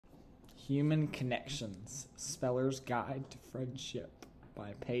Human Connections, Speller's Guide to Friendship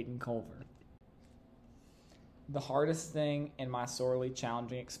by Peyton Culver. The hardest thing in my sorely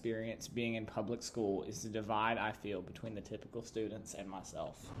challenging experience being in public school is the divide I feel between the typical students and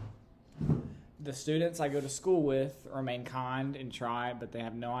myself. The students I go to school with remain kind and try, but they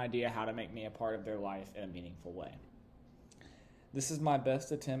have no idea how to make me a part of their life in a meaningful way. This is my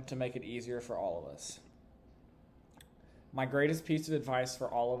best attempt to make it easier for all of us. My greatest piece of advice for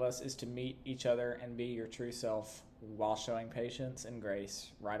all of us is to meet each other and be your true self while showing patience and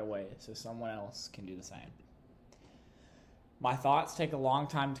grace right away so someone else can do the same. My thoughts take a long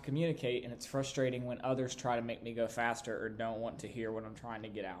time to communicate, and it's frustrating when others try to make me go faster or don't want to hear what I'm trying to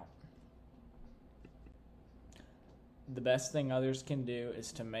get out. The best thing others can do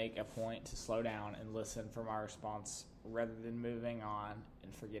is to make a point to slow down and listen for my response rather than moving on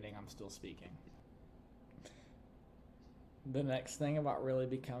and forgetting I'm still speaking. The next thing about really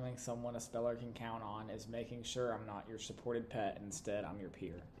becoming someone a speller can count on is making sure I'm not your supported pet, instead I'm your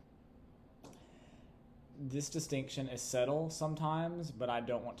peer. This distinction is subtle sometimes, but I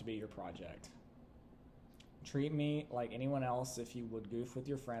don't want to be your project. Treat me like anyone else. If you would goof with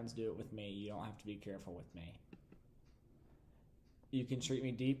your friends, do it with me. You don't have to be careful with me. You can treat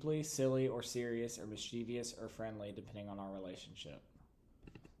me deeply, silly, or serious, or mischievous, or friendly, depending on our relationship.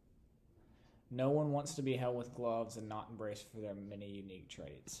 No one wants to be held with gloves and not embraced for their many unique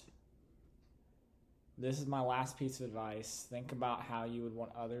traits. This is my last piece of advice. Think about how you would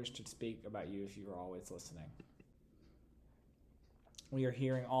want others to speak about you if you were always listening. We are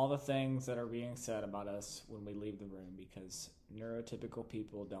hearing all the things that are being said about us when we leave the room because neurotypical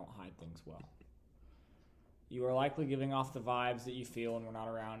people don't hide things well. You are likely giving off the vibes that you feel when we're not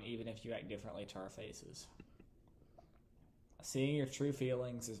around, even if you act differently to our faces. Seeing your true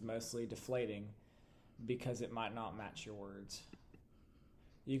feelings is mostly deflating because it might not match your words.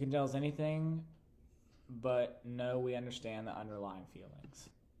 You can tell us anything, but know we understand the underlying feelings.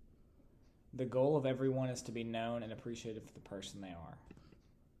 The goal of everyone is to be known and appreciated for the person they are.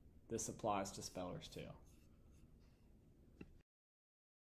 This applies to spellers too.